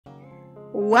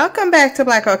Welcome back to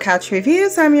Black Girl Couch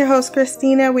Reviews. I'm your host,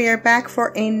 Christina. We are back for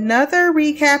another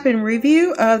recap and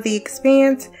review of The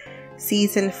Expanse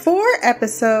Season 4,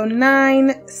 Episode 9,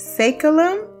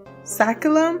 Saeculum?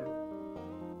 Saeculum?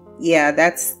 Yeah,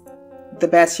 that's the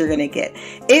best you're gonna get.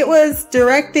 It was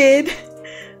directed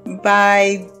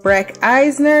by Breck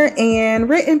Eisner and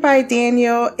written by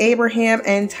Daniel Abraham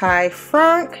and Ty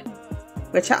Franck,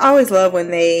 which I always love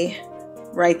when they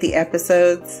write the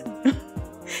episodes.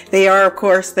 They are, of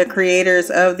course, the creators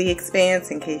of The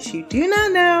Expanse, in case you do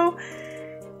not know.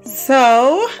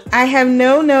 So, I have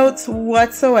no notes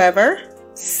whatsoever.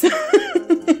 So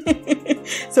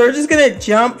we're just going to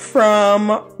jump from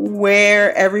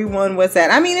where everyone was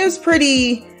at. I mean, it was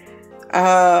pretty...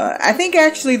 I think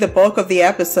actually the bulk of the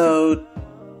episode...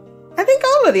 I think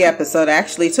all of the episode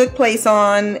actually took place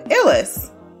on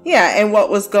Illis. Yeah, and what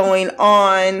was going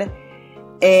on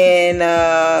in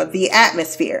the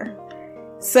atmosphere.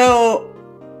 So,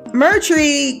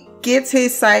 Murtry gets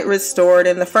his sight restored,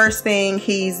 and the first thing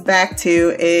he's back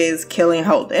to is killing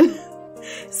Holden.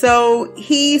 So,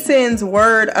 he sends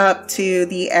word up to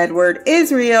the Edward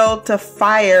Israel to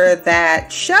fire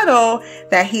that shuttle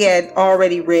that he had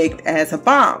already rigged as a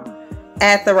bomb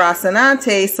at the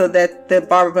Rocinante so that the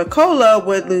Barbacola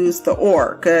would lose the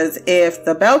ore. Because if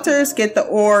the Belters get the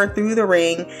ore through the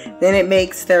ring, then it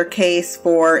makes their case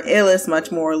for Illis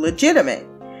much more legitimate.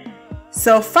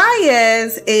 So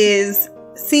Fayez is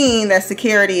seeing that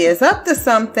security is up to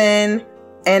something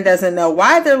and doesn't know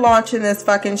why they're launching this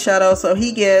fucking shuttle, so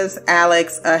he gives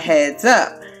Alex a heads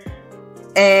up.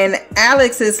 And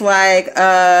Alex is like,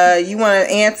 you want to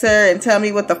answer and tell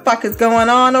me what the fuck is going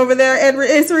on over there, Edward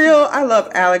Israel? I love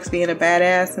Alex being a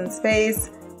badass in space.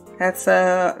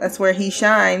 That's where he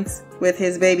shines with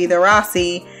his baby, the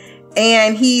Rossi.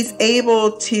 And he's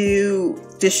able to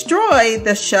destroy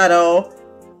the shuttle.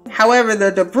 However,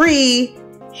 the debris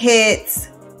hits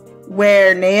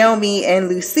where Naomi and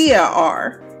Lucia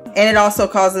are. And it also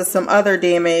causes some other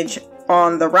damage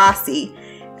on the Rossi.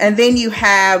 And then you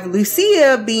have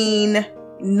Lucia being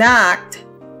knocked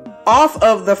off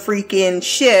of the freaking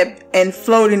ship and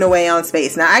floating away on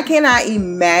space. Now, I cannot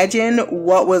imagine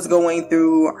what was going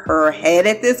through her head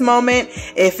at this moment.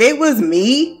 If it was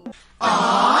me,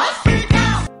 I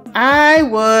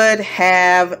would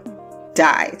have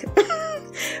died.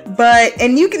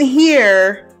 And you can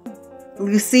hear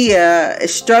Lucia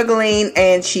is struggling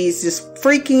and she's just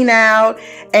freaking out.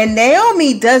 And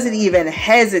Naomi doesn't even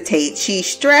hesitate. She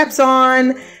straps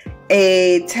on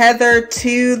a tether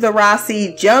to the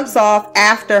Rossi, jumps off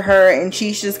after her, and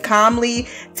she's just calmly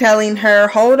telling her,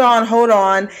 hold on, hold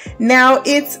on. Now,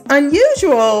 it's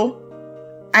unusual,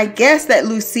 I guess, that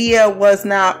Lucia was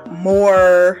not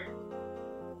more,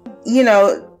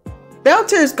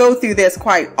 Belters go through this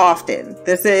quite often.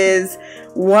 This is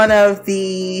one of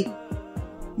the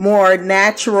more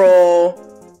natural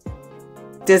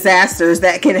disasters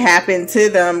that can happen to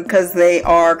them because they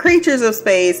are creatures of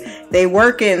space. They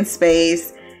work in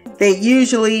space. They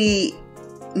usually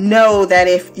know that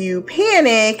if you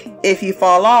panic, if you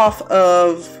fall off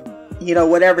of,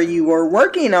 whatever you were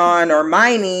working on or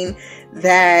mining,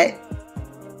 that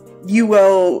you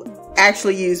will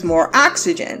actually use more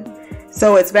oxygen.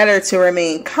 So it's better to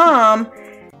remain calm.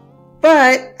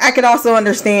 But I could also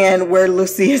understand where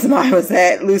Lucia's mind was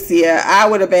at. Lucia, I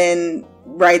would have been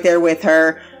right there with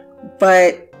her.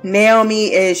 But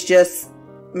Naomi is just,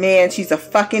 man, she's a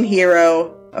fucking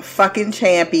hero, a fucking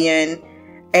champion.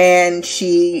 And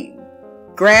she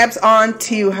grabs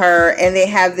onto her, and they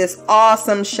have this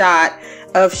awesome shot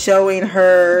of showing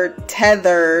her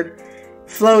tethered,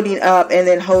 floating up, and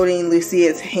then holding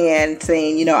Lucia's hand,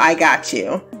 saying, I got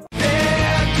you.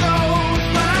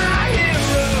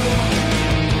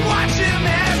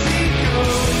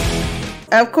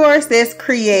 Of course, this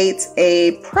creates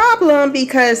a problem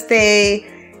because they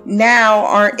now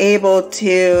aren't able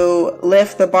to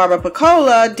lift the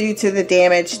Barbacola due to the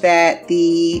damage that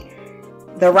the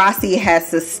Rossi has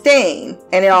sustained.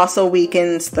 And it also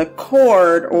weakens the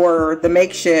cord, or the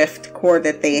makeshift cord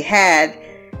that they had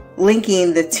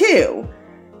linking the two.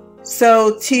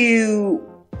 So to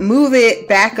move it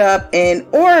back up in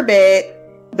orbit,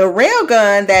 the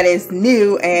railgun that is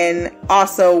new and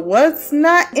also was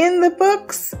not in the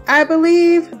books, I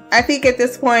believe. I think at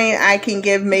this point I can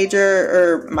give major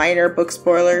or minor book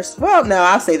spoilers. Well, no,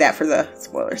 I'll say that for the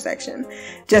spoiler section,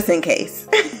 just in case.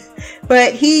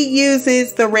 But he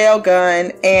uses the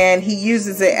railgun and he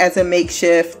uses it as a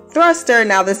makeshift thruster.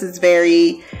 Now this is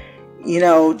very,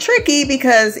 tricky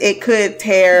because it could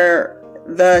tear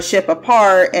the ship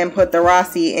apart and put the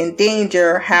Rossi in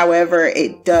danger. However,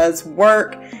 it does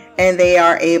work and they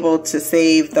are able to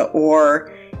save the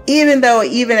ore even though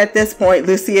even at this point,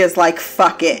 Lucia's like,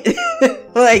 fuck it.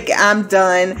 Like, I'm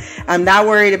done. I'm not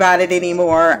worried about it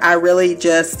anymore. I really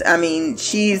just, I mean,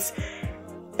 she's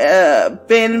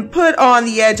been put on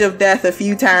the edge of death a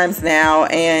few times now,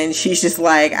 and she's just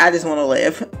like, I just want to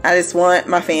live. I just want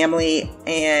my family,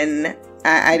 and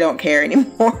I don't care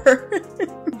anymore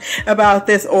about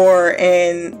this ore.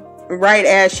 And right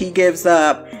as she gives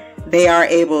up, they are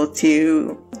able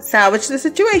to salvage the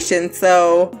situation.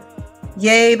 So,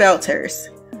 yay, Belters.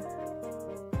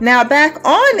 Now back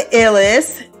on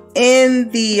Illis,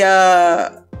 in the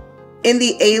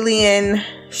alien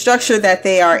structure that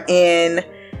they are in,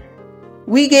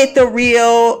 we get the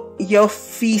real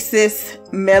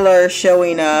Yophesus Miller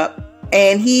showing up,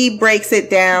 and he breaks it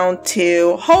down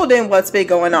to Holden what's been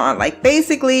going on. Like,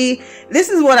 basically, this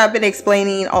is what I've been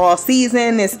explaining all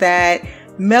season, is that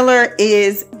Miller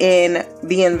is in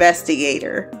the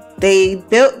Investigator. They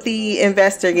built the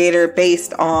Investigator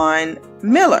based on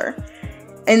Miller.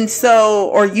 And so,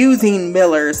 or using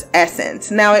Miller's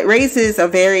essence. Now, it raises a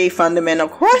very fundamental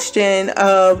question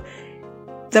of,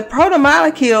 the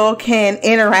protomolecule can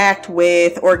interact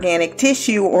with organic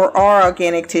tissue or our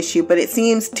organic tissue, but it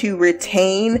seems to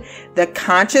retain the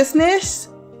consciousness,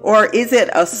 or is it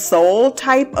a soul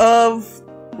type of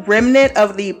remnant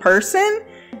of the person?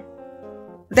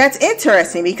 That's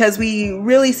interesting, because we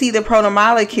really see the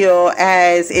protomolecule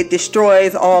as it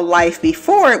destroys all life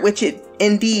before it, which it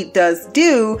indeed does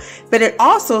do, but it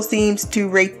also seems to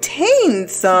retain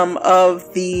some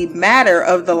of the matter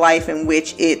of the life in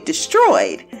which it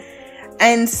destroyed.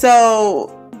 And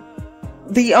so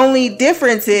the only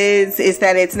difference is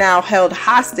that it's now held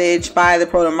hostage by the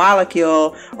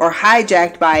protomolecule, or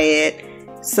hijacked by it,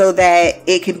 so that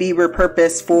it can be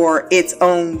repurposed for its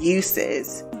own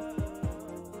uses.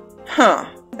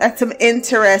 That's some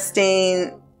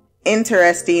interesting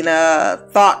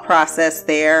thought process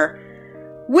there,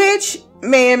 which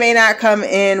may or may not come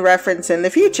in reference in the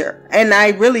future. And I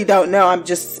really don't know. I'm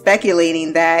just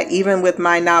speculating that, even with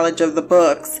my knowledge of the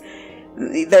books,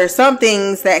 there's some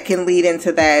things that can lead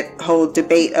into that whole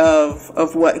debate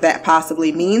of what that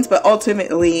possibly means. But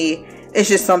ultimately, it's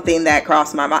just something that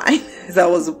crossed my mind as I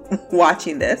was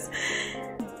watching this.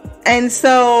 And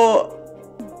so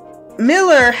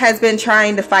Miller has been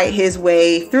trying to fight his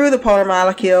way through the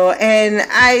protomolecule, and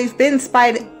I've been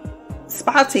spotting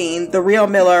the real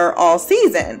Miller all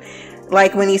season.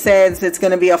 Like when he says it's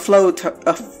going to be a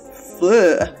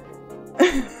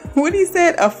what he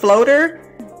said, a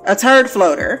turd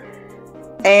floater.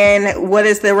 And what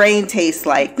does the rain taste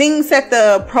like? Things that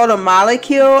the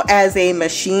protomolecule as a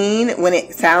machine, when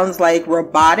it sounds like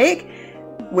robotic,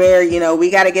 where, you know,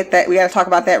 we got to talk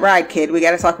about that ride, kid. We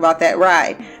got to talk about that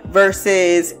ride.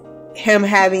 Versus him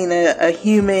having a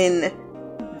human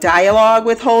dialogue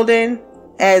with Holden,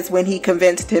 as when he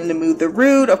convinced him to move the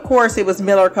route. Of course, it was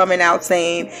Miller coming out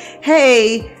saying,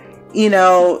 hey, you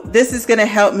know, this is going to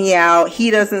help me out.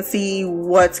 He doesn't see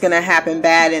what's going to happen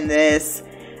bad in this.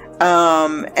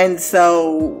 And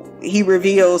so he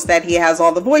reveals that he has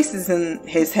all the voices in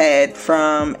his head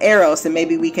from Eros, and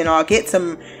maybe we can all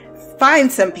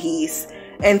find some peace.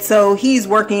 And so he's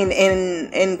working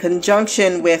in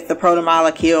conjunction with the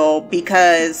protomolecule,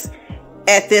 because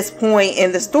at this point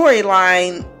in the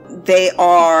storyline, they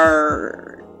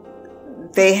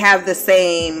have the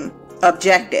same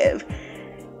objective.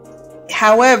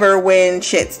 However, when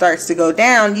shit starts to go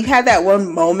down, you have that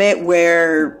one moment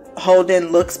where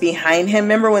Holden looks behind him.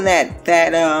 Remember when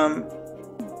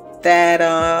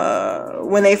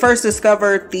when they first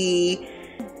discovered the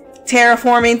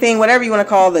terraforming thing, whatever you want to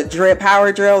call the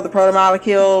power drill, the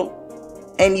protomolecule,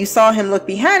 and you saw him look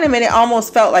behind him, and it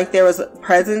almost felt like there was a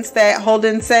presence that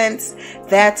Holden sensed.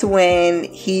 That's when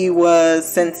he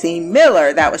was sensing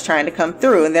Miller that was trying to come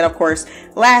through. And then, of course,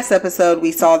 last episode,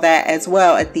 we saw that as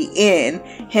well at the end,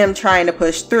 him trying to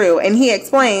push through. And he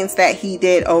explains that he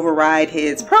did override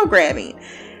his programming.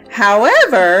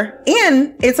 However,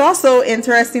 and it's also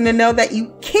interesting to know that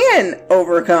you can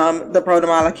overcome the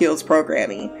protomolecule's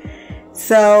programming.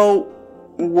 So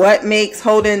what makes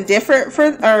Holden different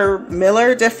or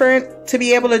Miller different to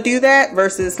be able to do that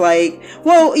versus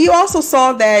you also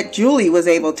saw that Julie was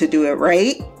able to do it,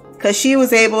 right? Because she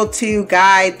was able to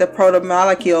guide the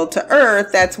protomolecule to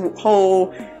Earth. That's the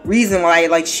whole reason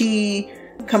why, she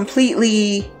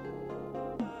completely,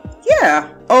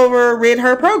 overrid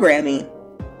her programming.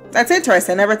 That's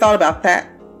interesting. I never thought about that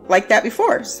like that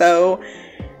before. So,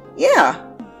 yeah,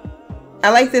 I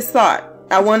like this thought.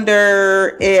 I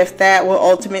wonder if that will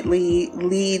ultimately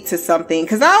lead to something.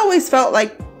 Because I always felt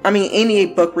like, any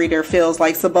book reader feels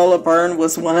like Cibola Byrne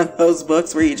was one of those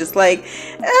books where you're just like,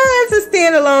 it's a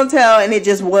standalone tale. And it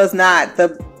just was not.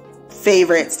 The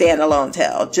favorite standalone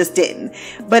tale. Just didn't.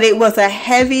 But it was a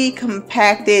heavy,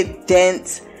 compacted,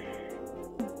 dense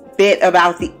bit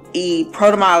about the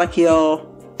protomolecule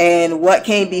and what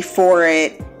came before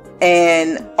it,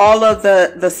 and all of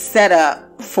the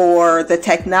setup for the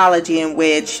technology in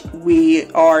which we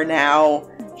are now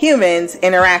humans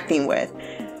interacting with.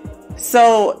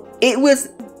 So it was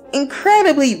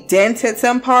incredibly dense at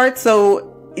some parts,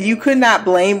 so you could not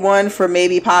blame one for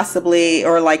maybe possibly,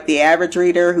 or like the average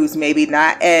reader who's maybe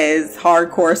not as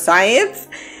hardcore science,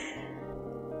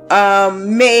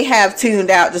 may have tuned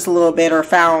out just a little bit or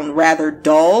found rather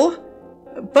dull.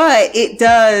 But it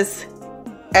does,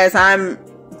 as I'm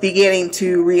beginning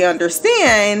to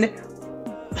re-understand,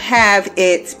 have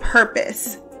its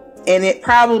purpose. And it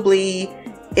probably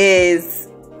is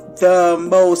the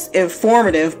most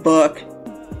informative book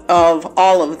of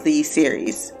all of these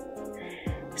series.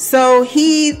 So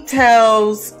he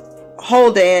tells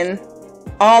Holden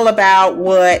all about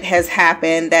what has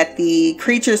happened, that the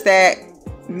creatures that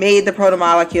made the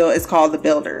protomolecule is called the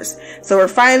Builders. So we're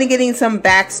finally getting some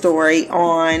backstory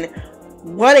on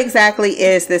what exactly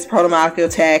is this protomolecule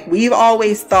tech. We've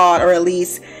always thought, or at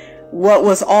least what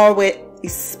was always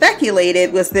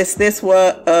speculated, was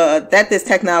that this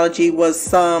technology was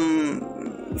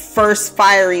some first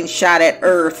firing shot at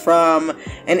Earth from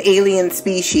an alien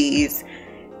species.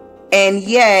 And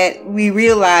yet we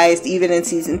realized even in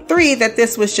season 3 that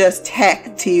this was just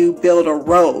tech to build a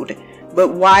road.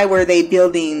 But why were they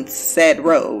building said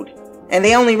road? And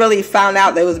they only really found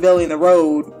out they was building the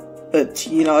road, at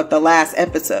the last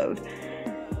episode.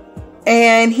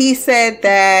 And he said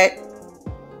that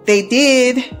they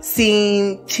did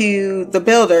seem to, the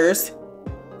Builders,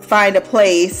 find a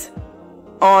place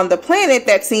on the planet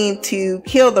that seemed to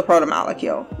kill the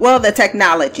protomolecule. Well, the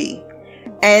technology.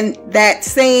 And that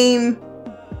same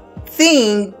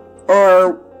thing,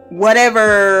 or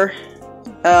whatever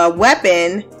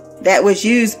weapon that was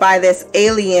used by this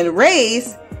alien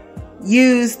race,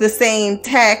 used the same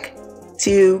tech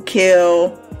to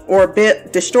kill or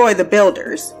destroy the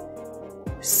Builders.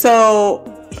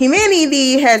 So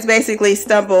humanity has basically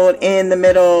stumbled in the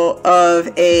middle of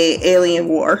a alien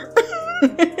war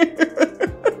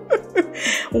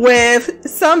with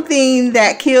something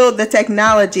that killed the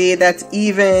technology that's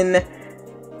even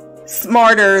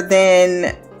smarter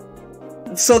than,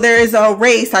 so there is a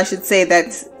race, I should say,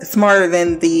 that's smarter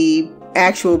than the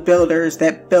actual Builders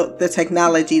that built the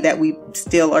technology that we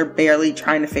still are barely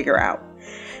trying to figure out.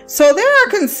 So there are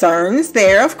concerns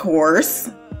there, of course,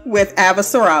 with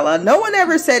Avasarala. No one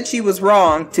ever said she was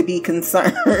wrong to be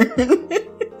concerned.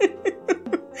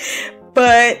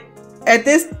 But at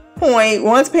this point,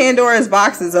 once Pandora's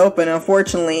box is open,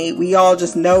 unfortunately, we all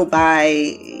just know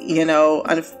by,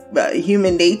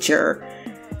 human nature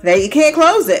that you can't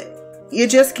close it. You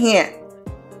just can't.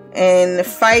 And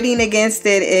fighting against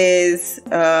it is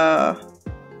a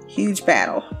huge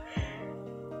battle.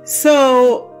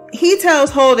 So he tells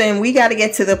Holden, we got to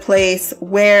get to the place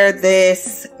where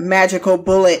this magical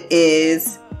bullet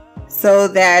is so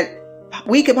that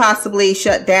we could possibly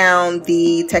shut down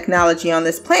the technology on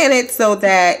this planet so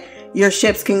that your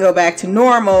ships can go back to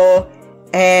normal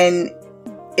and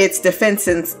its defense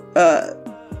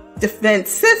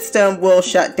system will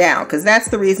shut down, because that's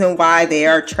the reason why they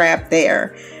are trapped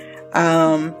there,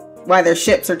 why their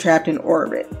ships are trapped in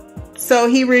orbit. So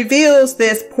he reveals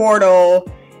this portal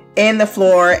in the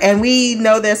floor, and we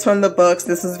know this from the books.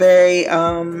 This is very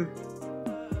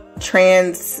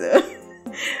transfer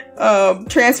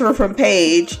from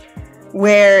page,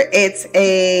 where it's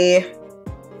a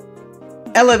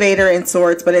elevator in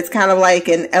sorts, but it's kind of like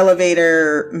an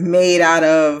elevator made out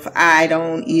of, I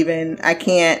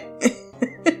can't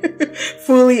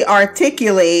fully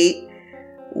articulate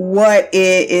what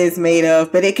it is made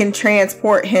of, but it can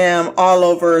transport him all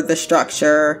over the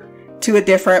structure to a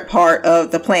different part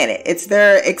of the planet. It's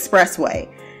their expressway.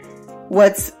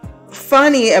 What's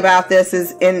funny about this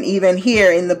is, and even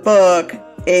here in the book,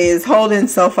 is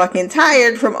Holden's so fucking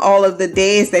tired from all of the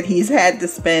days that he's had to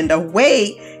spend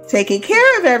awake taking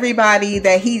care of everybody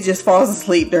that he just falls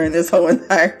asleep during this whole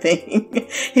entire thing.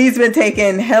 He's been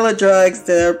taking hella drugs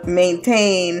to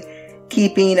maintain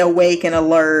keeping awake and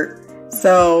alert.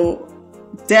 So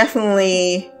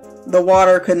definitely the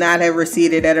water could not have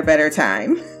receded at a better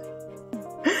time.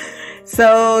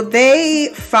 So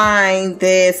they find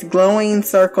this glowing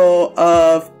circle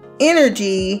of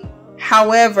energy.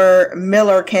 However,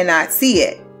 Miller cannot see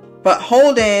it. But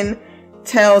Holden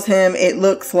tells him it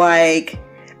looks like,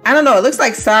 I don't know, it looks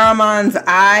like Saruman's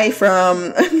eye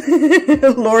from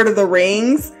Lord of the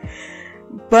Rings.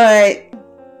 But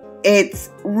it's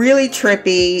really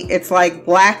trippy. It's like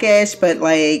blackish, but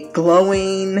like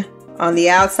glowing on the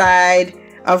outside.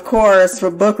 Of course, for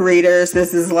book readers,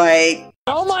 this is like,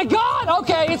 oh my God!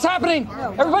 Okay, it's happening.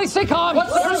 Everybody stay calm.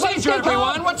 What's the procedure,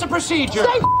 everyone? What's the procedure?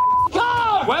 Stay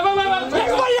calm. Wait.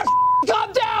 Everybody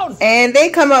calm down. And they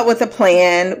come up with a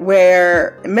plan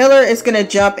where Miller is going to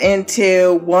jump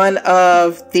into one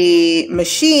of the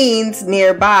machines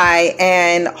nearby,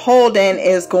 and Holden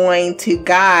is going to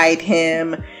guide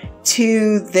him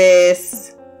to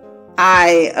this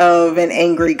eye of an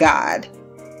angry god,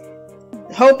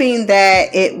 hoping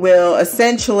that it will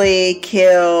essentially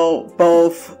kill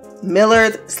both Miller /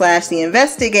 the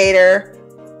investigator,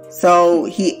 so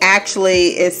he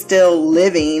actually is still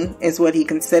living, is what he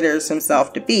considers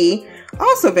himself to be.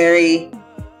 Also very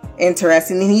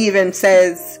interesting. He even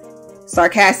says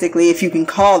sarcastically, if you can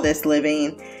call this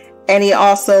living. And he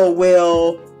also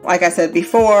will, like I said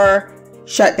before,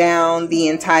 shut down the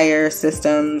entire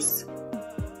system's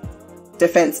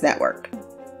defense network.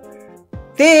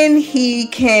 Then he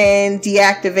can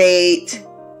deactivate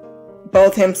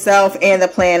both himself and the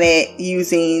planet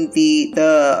using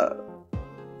the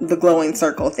glowing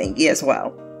circle thingy as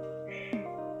well.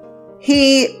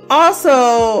 He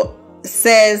also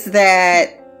says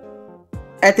that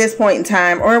at this point in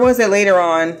time, or was it later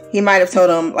on, he might have told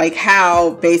him like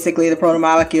how basically the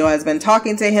protomolecule has been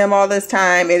talking to him all this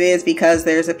time. It is because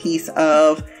there's a piece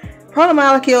of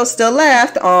protomolecule still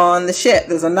left on the ship.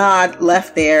 There's a nod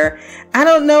left there. I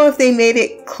don't know if they made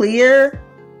it clear,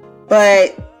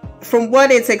 but from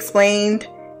what it's explained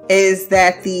is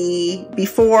that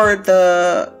before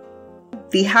the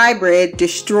hybrid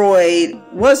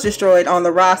was destroyed on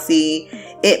the Rossi,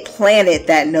 it planted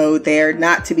that node there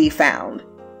not to be found.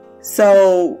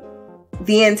 So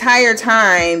the entire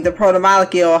time the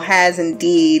protomolecule has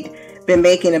indeed been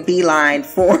making a beeline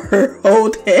for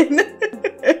Holden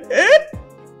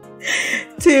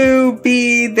to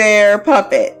be their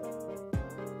puppet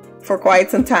for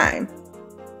quite some time.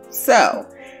 So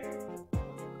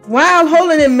while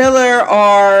Holden and Miller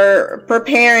are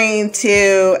preparing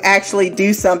to actually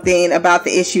do something about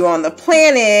the issue on the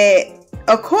planet,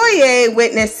 Okoye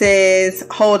witnesses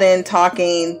Holden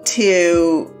talking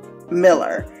to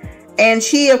Miller. And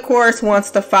she, of course,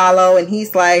 wants to follow, and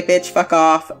he's like, bitch, fuck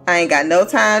off. I ain't got no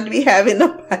time to be having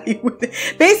nobody with it.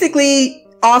 Basically,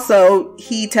 also,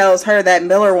 he tells her that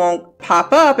Miller won't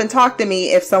pop up and talk to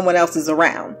me if someone else is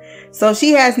around. So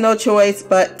she has no choice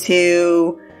but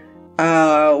to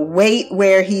wait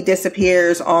where he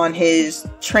disappears on his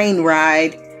train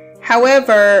ride.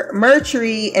 However,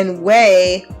 Mercury and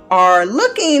Wei are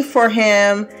looking for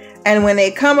him, and when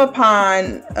they come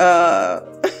upon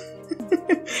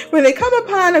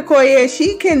Okoye,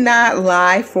 she cannot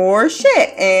lie for shit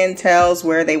and tells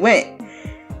where they went.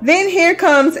 Then here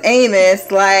comes Amos,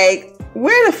 like,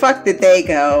 where the fuck did they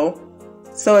go?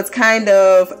 So it's kind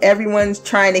of everyone's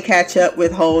trying to catch up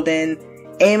with Holden.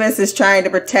 Amos is trying to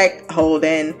protect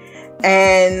Holden,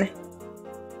 and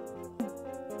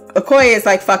Okoye is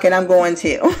like, fuck it, I'm going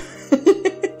to.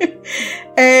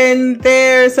 And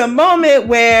there's a moment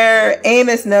where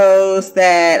Amos knows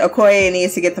that Okoye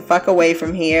needs to get the fuck away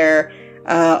from here.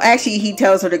 Actually, he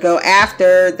tells her to go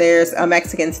after there's a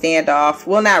Mexican standoff.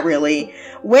 Well, not really.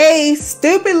 Wei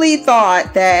stupidly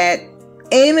thought that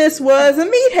Amos was a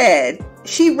meathead.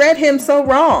 She read him so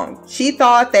wrong. She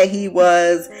thought that he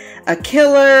was a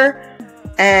killer,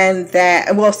 and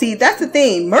that, well, see, that's the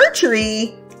thing.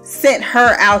 Mercury sent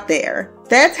her out there.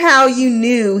 That's how you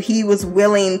knew he was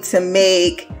willing to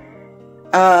make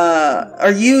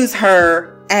or use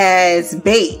her as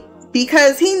bait,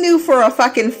 because he knew for a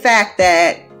fucking fact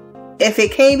that if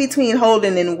it came between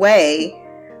Holden and Wei,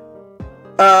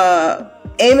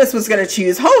 Amos was going to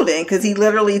choose Holden, because he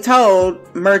literally told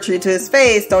Mercury to his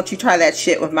face, don't you try that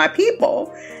shit with my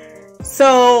people.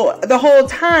 So the whole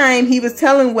time he was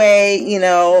telling Wei, you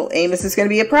know, Amos is going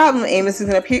to be a problem. Amos is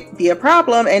going to be a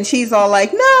problem. And she's all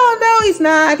like, no, he's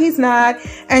not. He's not.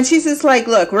 And she's just like,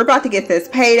 look, we're about to get this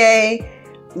payday.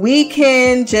 We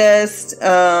can just,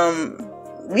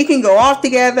 we can go off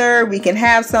together. We can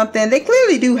have something. They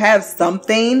clearly do have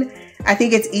something. I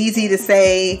think it's easy to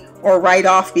say or write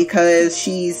off because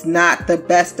she's not the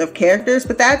best of characters,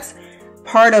 but that's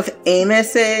part of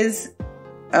Amos's,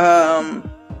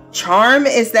 charm,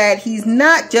 is that he's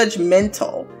not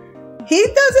judgmental. He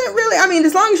doesn't really, I mean,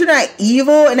 as long as you're not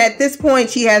evil, and at this point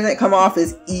she hasn't come off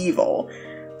as evil.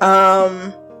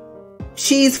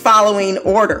 She's following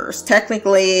orders.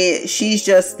 Technically, she's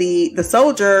just the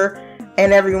soldier,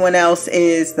 and everyone else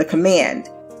is the command.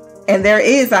 And there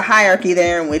is a hierarchy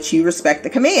there in which you respect the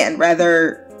command,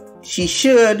 whether she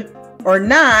should or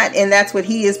not. And that's what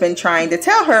he has been trying to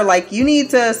tell her, like, you need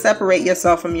to separate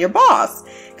yourself from your boss.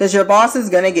 because your boss is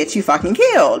gonna get you fucking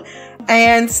killed.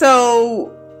 And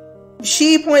so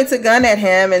she points a gun at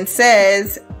him and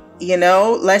says, you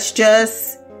know, let's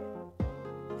just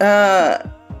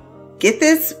get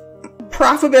this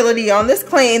profitability on this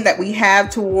claim that we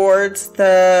have towards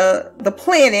the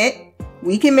planet.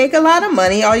 We can make a lot of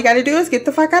money. All you got to do is get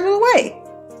the fuck out of the way.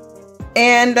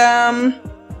 And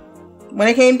when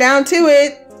it came down to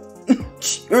it,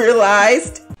 she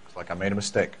realized, it's like I made a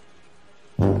mistake.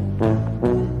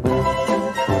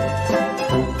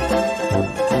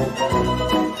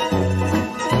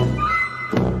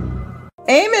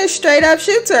 Amos straight up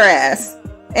shoots her ass.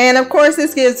 And of course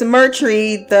this gives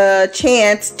Mercury the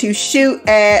chance to shoot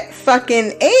at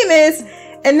fucking Amos.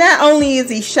 And not only is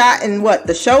he shot in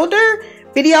the shoulder,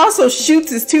 but he also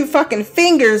shoots his 2 fucking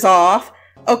fingers off.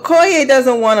 Okoye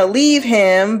doesn't want to leave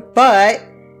him, but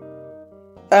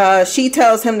she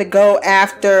tells him to go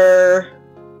after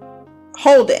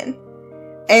Holden.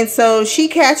 And so she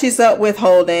catches up with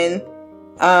Holden.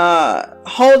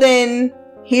 Holden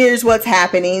hears what's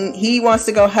happening. He wants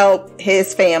to go help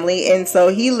his family, and so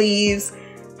he leaves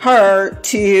her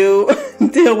to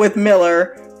deal with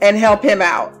Miller and help him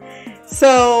out.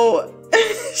 So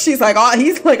he's like, all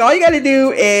you gotta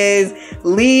do is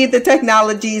lead the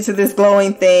technology to this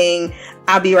glowing thing.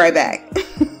 I'll be right back.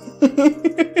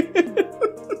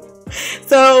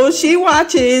 So she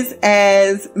watches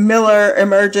as Miller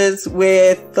emerges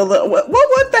with the little,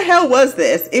 what the hell was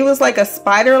this? It was like a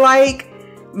spider-like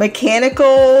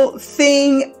mechanical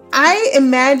thing. I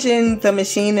imagine the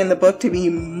machine in the book to be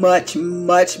much,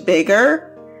 much bigger.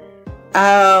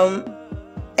 And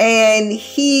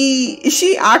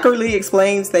she awkwardly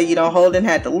explains that, you know, Holden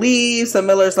had to leave. So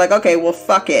Miller's like, okay, well,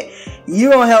 fuck it. You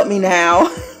don't help me now.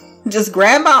 Just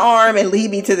grab my arm and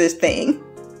lead me to this thing.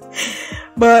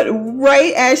 But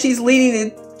right as she's leading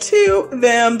it to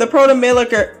them, the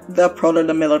proto-molecule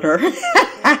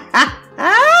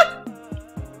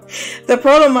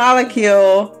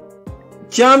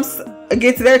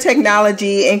gets their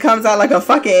technology and comes out like a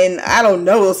fucking, I don't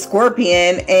know,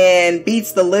 scorpion, and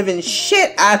beats the living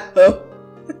shit out of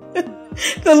the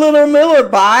little Miller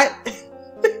bot.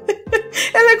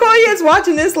 And Okoye is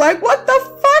watching this like, what the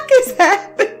fuck is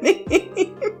happening?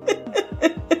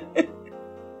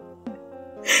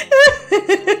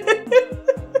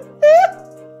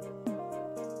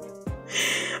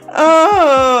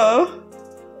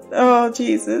 Oh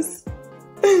Jesus.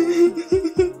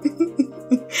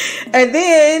 And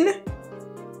then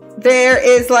there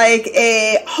is like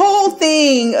a whole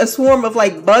thing, a swarm of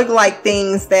like bug-like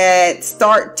things that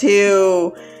start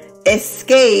to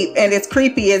escape, and it's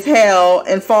creepy as hell,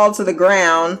 and fall to the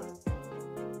ground.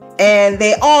 And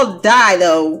they all die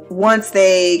though once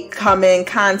they come in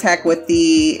contact with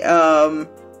the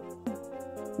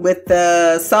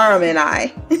Saruman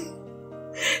eye.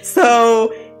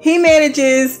 So he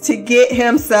manages to get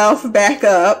himself back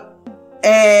up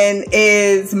and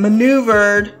is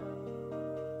maneuvered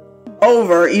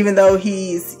over, even though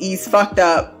he's fucked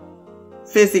up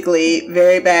physically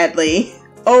very badly,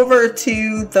 over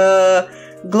to the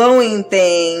glowing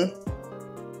thing.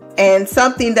 And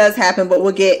something does happen, but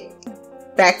we'll get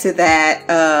back to that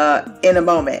in a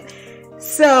moment.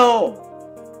 So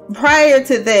prior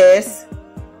to this,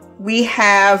 we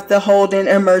have the Holden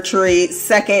and Mercury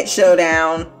second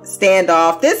showdown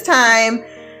standoff. This time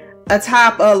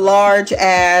atop a large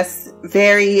ass,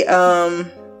 very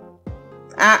damn,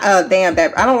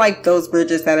 that I don't like those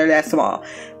bridges that are that small.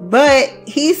 But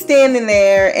he's standing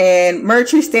there and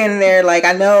Mercury's standing there like,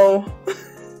 I know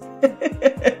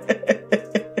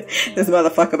this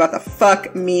motherfucker about to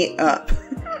fuck me up.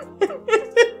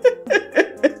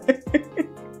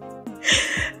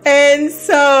 And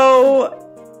so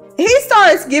he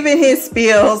starts giving his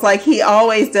spiels like he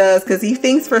always does, because he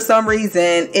thinks for some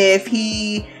reason if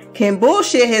he can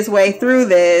bullshit his way through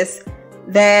this,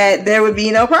 that there would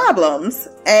be no problems.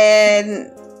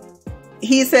 And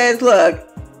he says, look,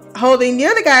 Holden,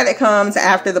 you're the guy that comes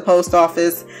after the post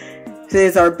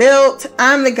offices are built.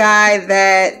 I'm the guy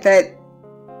that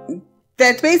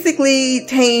basically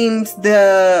tames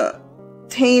the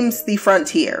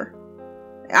frontier.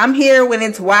 I'm here when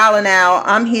it's wilding out.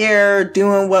 I'm here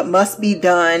doing what must be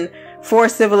done for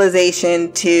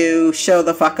civilization to show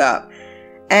the fuck up.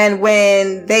 And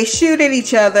when they shoot at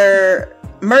each other,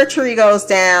 Mercury goes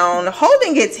down.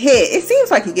 Holden gets hit. It seems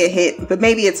like he get hit, but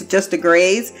maybe it's just a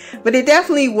graze. But it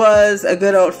definitely was a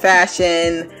good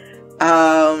old-fashioned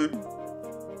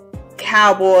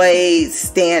cowboy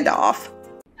standoff.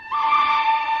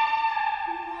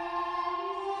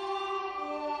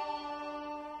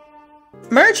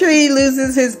 Mercury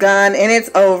loses his gun and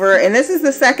it's over. And this is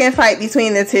the second fight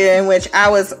between the two in which I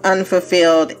was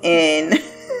unfulfilled in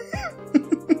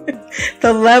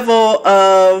the level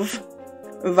of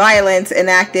violence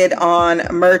enacted on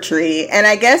Mercury. And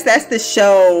I guess that's to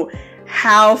show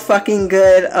how fucking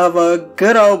good of a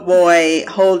good old boy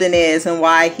Holden is and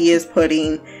why he is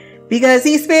pudding. Because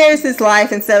he spares his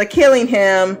life instead of killing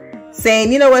him,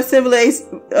 saying, you know what,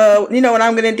 you know what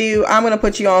I'm gonna do? I'm gonna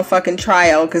put you on fucking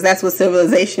trial, because that's what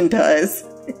civilization does.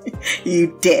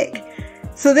 You dick.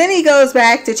 So then he goes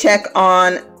back to check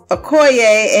on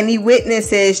Okoye, and he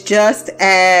witnesses just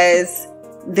as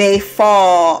they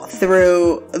fall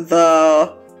through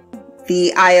the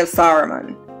Eye of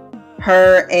Saruman.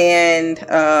 Her and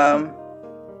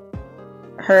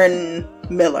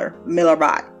Miller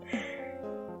Bot.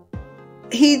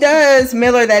 He does,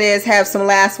 Miller that is, have some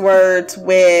last words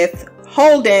with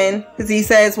Holden, because he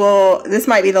says, well, this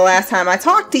might be the last time I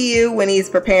talk to you, when he's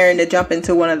preparing to jump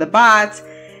into one of the bots.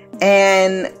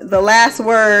 And the last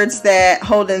words that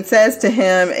Holden says to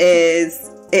him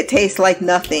is, it tastes like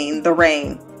nothing, the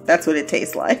rain. That's what it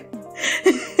tastes like.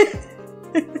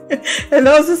 And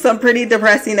those are some pretty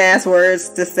depressing ass words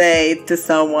to say to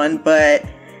someone, but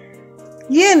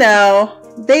you know,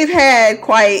 they've had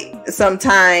quite some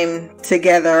time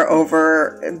together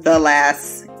over the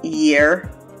last year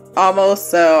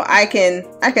almost, so I can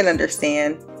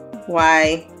understand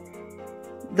why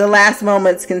the last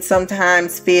moments can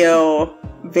sometimes feel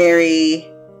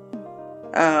very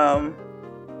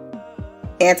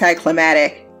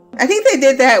anticlimactic. I think they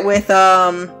did that with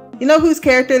you know whose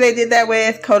character they did that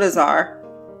with? Kodazar.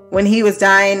 When he was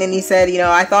dying and he said, you know,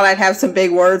 I thought I'd have some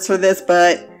big words for this,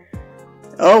 but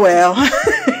oh well.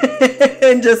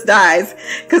 And just dies.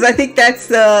 Because I think that's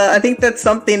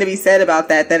something to be said about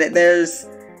that. That there's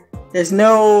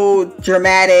no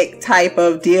dramatic type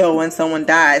of deal when someone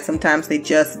dies. Sometimes they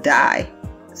just die.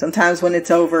 Sometimes when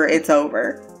it's over, it's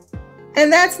over.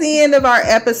 And that's the end of our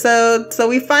episode. So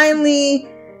we finally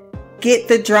get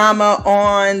the drama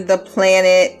on the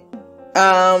planet.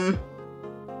 I'm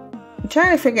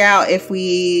trying to figure out if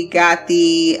we got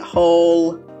the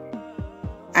whole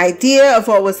idea of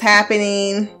what was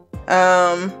happening.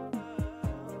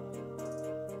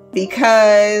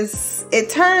 Because it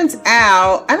turns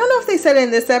out, I don't know if they said it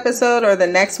in this episode or the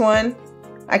next one.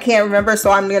 I can't remember,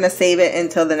 so I'm going to save it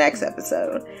until the next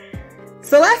episode.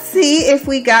 So let's see if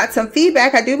we got some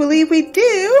feedback. I do believe we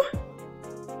do.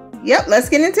 Yep, let's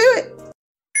get into it.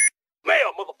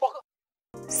 Mail, motherfucker.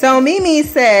 So Mimi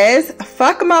says,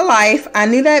 fuck my life. I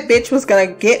knew that bitch was going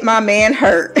to get my man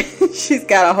hurt. She's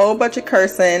got a whole bunch of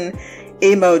cursing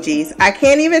emojis. I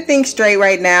can't even think straight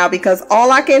right now because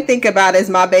all I can think about is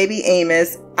my baby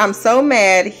Amos. I'm so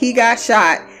mad he got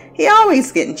shot. He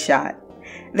always getting shot.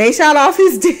 They shot off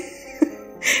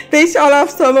they shot off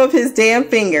some of his damn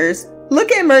fingers.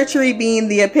 Look at Mercury being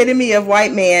the epitome of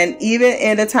white man, even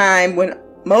in a time when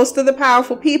most of the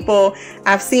powerful people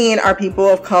I've seen are people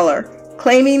of color,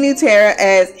 claiming New Terra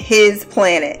as his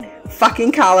planet.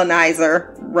 Fucking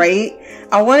colonizer, right?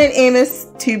 I wanted Amos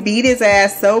to beat his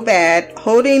ass so bad.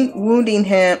 Holden wounding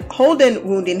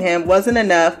him wasn't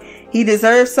enough. He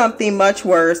deserves something much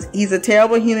worse. He's a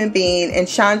terrible human being, and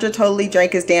Chandra totally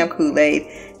drank his damn Kool-Aid.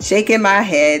 Shaking my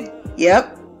head.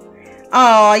 Yep.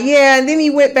 Oh yeah, and then he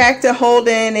went back to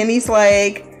Holden and he's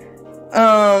like,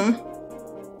 how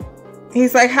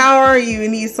are you?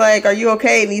 And he's like, are you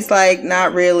okay? And he's like,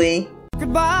 not really.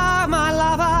 Goodbye, my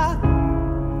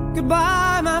lover.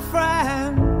 Goodbye, my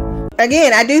friend.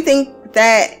 Again, I do think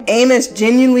that Amos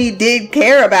genuinely did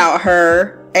care about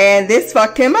her, and this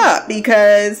fucked him up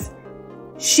because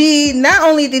not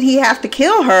only did he have to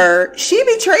kill her, she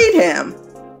betrayed him.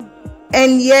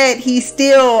 And yet he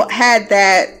still had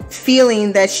that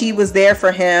feeling that she was there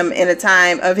for him in a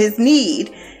time of his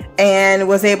need and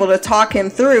was able to talk him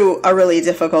through a really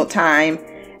difficult time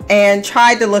and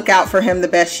tried to look out for him the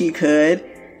best she could.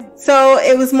 So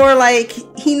it was more like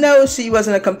he knows she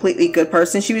wasn't a completely good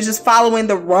person. She was just following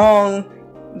the wrong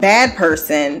bad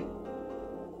person.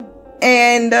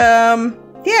 And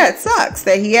yeah, it sucks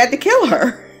that he had to kill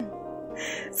her.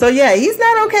 So yeah, he's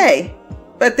not okay.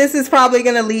 But this is probably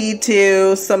going to lead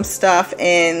to some stuff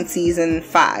in season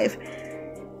 5.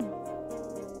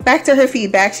 Back to her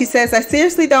feedback. She says, I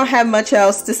seriously don't have much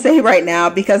else to say right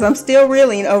now because I'm still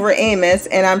reeling over Amos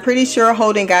and I'm pretty sure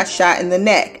Holden got shot in the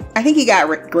neck. I think he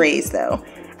got grazed though.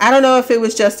 I don't know if it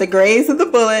was just a graze of the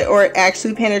bullet or it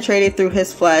actually penetrated through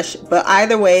his flesh, but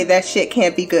either way, that shit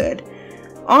can't be good.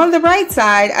 On the bright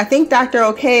side, I think Dr.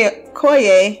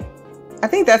 Okoye, I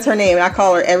think that's her name and I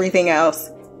call her everything else.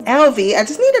 Elvie, I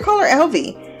just need to call her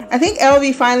Elvie. I think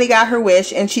Elvie finally got her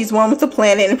wish and she's one with the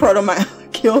planet and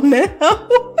kill now.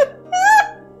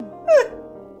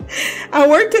 I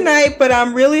work tonight, but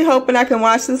I'm really hoping I can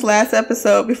watch this last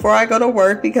episode before I go to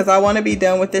work because I want to be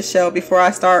done with this show before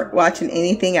I start watching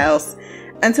anything else.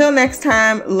 Until next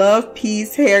time, love,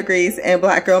 peace, hair grease, and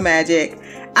black girl magic.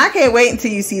 I can't wait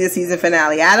until you see the season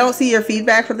finale. I don't see your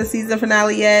feedback for the season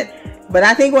finale yet, but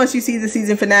I think once you see the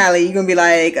season finale, you're going to be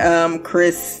like,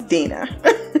 Christina.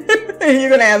 You're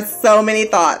going to have so many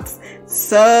thoughts.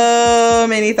 So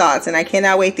many thoughts, and I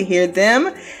cannot wait to hear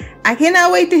them. I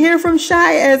cannot wait to hear from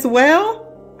Shy as well.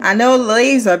 I know the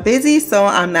ladies are busy, so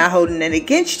I'm not holding it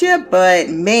against you, but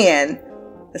man,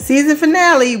 the season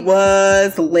finale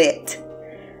was lit.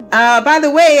 By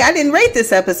the way, I didn't rate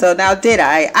this episode now, did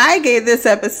I? I gave this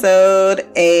episode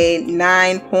a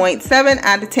 9.7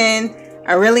 out of 10.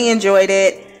 I really enjoyed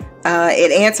it.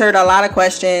 It answered a lot of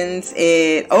questions.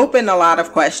 It opened a lot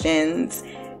of questions.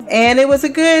 And it was a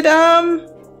good,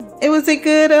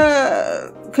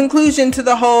 conclusion to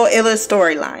the whole Illis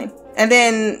storyline. And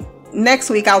then next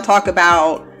week I'll talk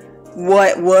about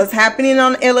what was happening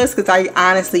on Illis, because I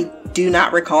honestly do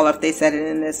not recall if they said it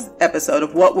in this episode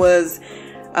of what was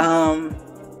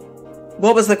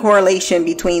the correlation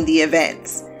between the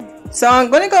events. So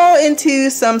I'm going to go into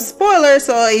some spoilers.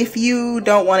 So if you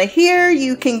don't want to hear,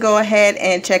 you can go ahead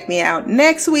and check me out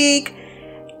next week.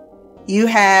 You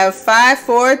have 5,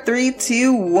 4, 3,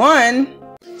 2,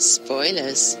 1.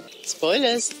 Spoilers.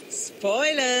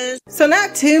 So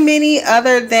not too many,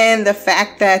 other than the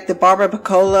fact that the Barbara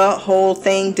Piccola whole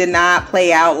thing did not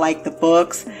play out like the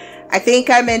books. I think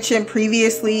I mentioned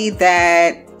previously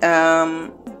that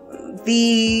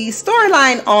the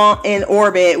storyline in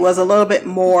Orbit was a little bit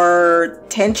more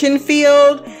tension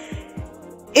filled.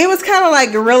 It was kind of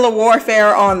like guerrilla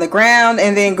warfare on the ground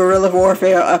and then guerrilla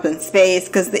warfare up in space,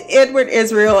 because the Edward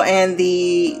Israel and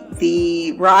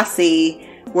the Rossi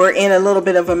were in a little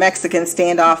bit of a Mexican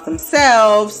standoff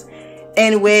themselves,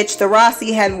 in which the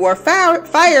Rossi had more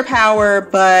firepower,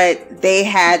 but they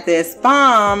had this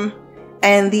bomb,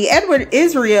 and the Edward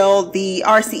Israel, the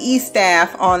RCE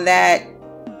staff on that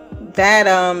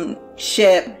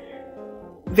ship,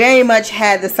 very much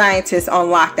had the scientists on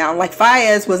lockdown. Like,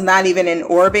 Faez was not even in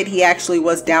orbit. He actually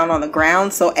was down on the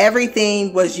ground. So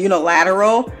everything was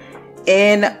unilateral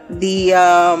in the,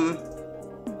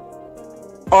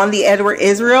 on the Edward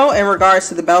Israel. In regards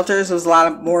to the Belters, there was a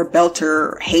lot of more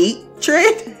Belter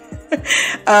hatred.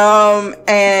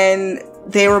 And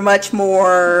they were much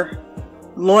more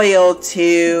loyal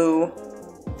to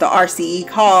the RCE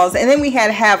cause. And then we had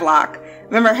Havelock.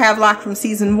 Remember Havelock from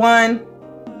season 1?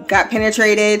 Got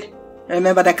penetrated.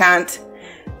 Remember the Kant?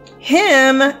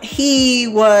 He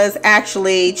was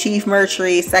actually Chief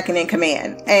Mercury's second in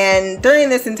command. And during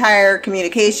this entire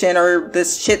communication, or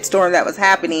this shitstorm that was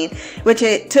happening, which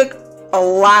it took a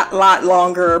lot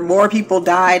longer, more people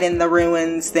died in the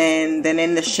ruins than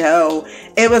in the show.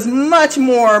 It was much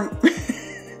more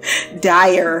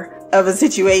dire of a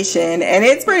situation, and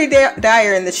it's pretty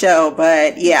dire in the show,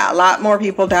 but yeah, a lot more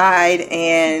people died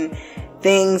and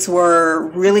things were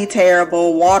really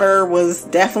terrible. Water was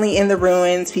definitely in the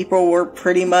ruins. People were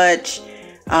pretty much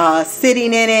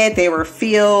sitting in it. They were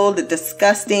filled,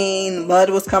 disgusting. Mud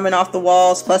was coming off the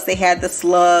walls, plus they had the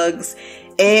slugs.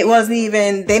 It wasn't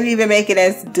even, they didn't even make it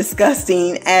as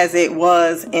disgusting as it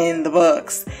was in the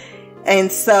books. And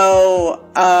so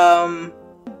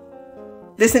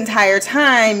this entire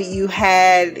time you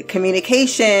had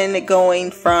communication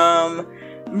going from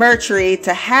Mercury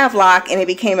to Havelock, and it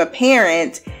became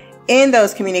apparent in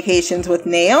those communications with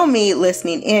Naomi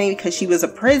listening in, because she was a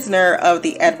prisoner of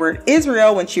the Edward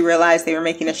Israel when she realized they were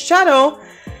making a shuttle,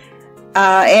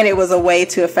 and it was a way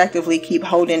to effectively keep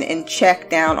Holden in check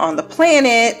down on the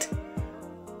planet.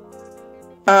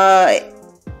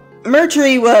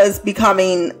 Mercury was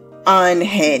becoming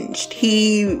unhinged.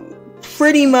 He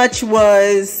pretty much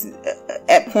was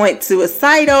at point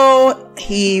suicidal.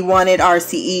 He wanted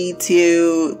RCE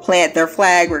to plant their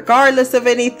flag regardless of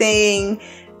anything,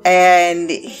 and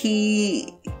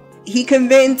he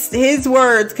convinced, his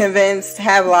words convinced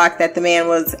Havelock that the man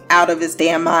was out of his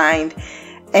damn mind,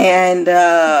 and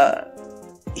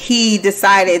he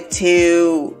decided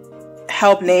to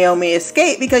help Naomi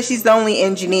escape because she's the only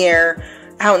engineer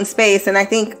out in space. And I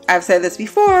think I've said this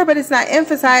before, but it's not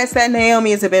emphasized that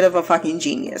Naomi is a bit of a fucking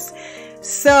genius.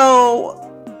 So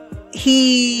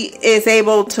he is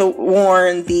able to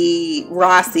warn the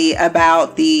Rossi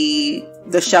about the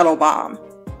shuttle bomb.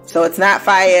 So it's not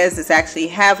Faez, it's actually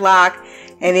Havelock,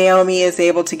 and Naomi is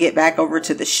able to get back over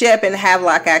to the ship, and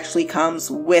Havelock actually comes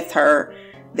with her.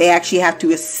 They actually have to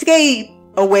escape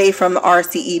away from the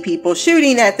RCE people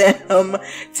shooting at them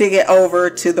to get over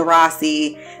to the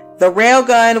Rossi. the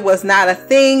railgun was not a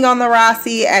thing on the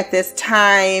Rossi at this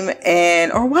time,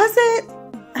 or was it?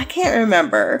 I can't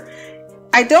remember.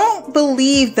 I don't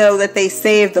believe, though, that they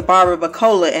saved the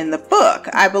barbacoa in the book.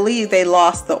 I believe they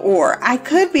lost the ore. I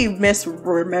could be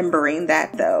misremembering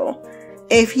that, though.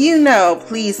 If you know,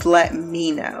 please let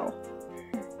me know.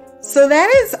 So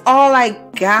that is all I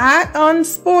got on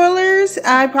spoilers.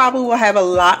 I probably will have a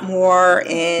lot more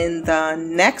in the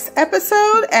next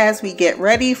episode as we get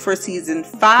ready for season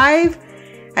 5.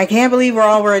 I can't believe we're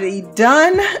already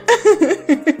done.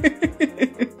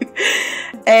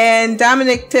 And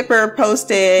Dominic Tipper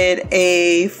posted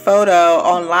a photo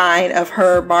online of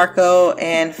her, Marco,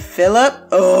 and Philip.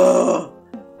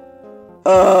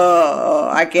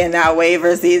 I cannot wait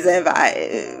for season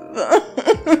 5.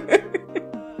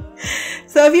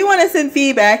 So if you want to send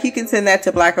feedback, you can send that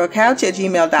to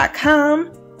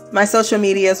blackgirlcouch@gmail.com. My social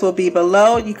medias will be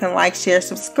below. You can like, share,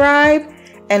 subscribe,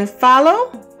 and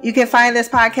follow. You can find this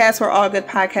podcast where all good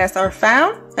podcasts are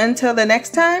found. Until the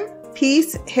next time,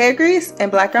 peace, hair grease,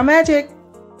 and black girl magic.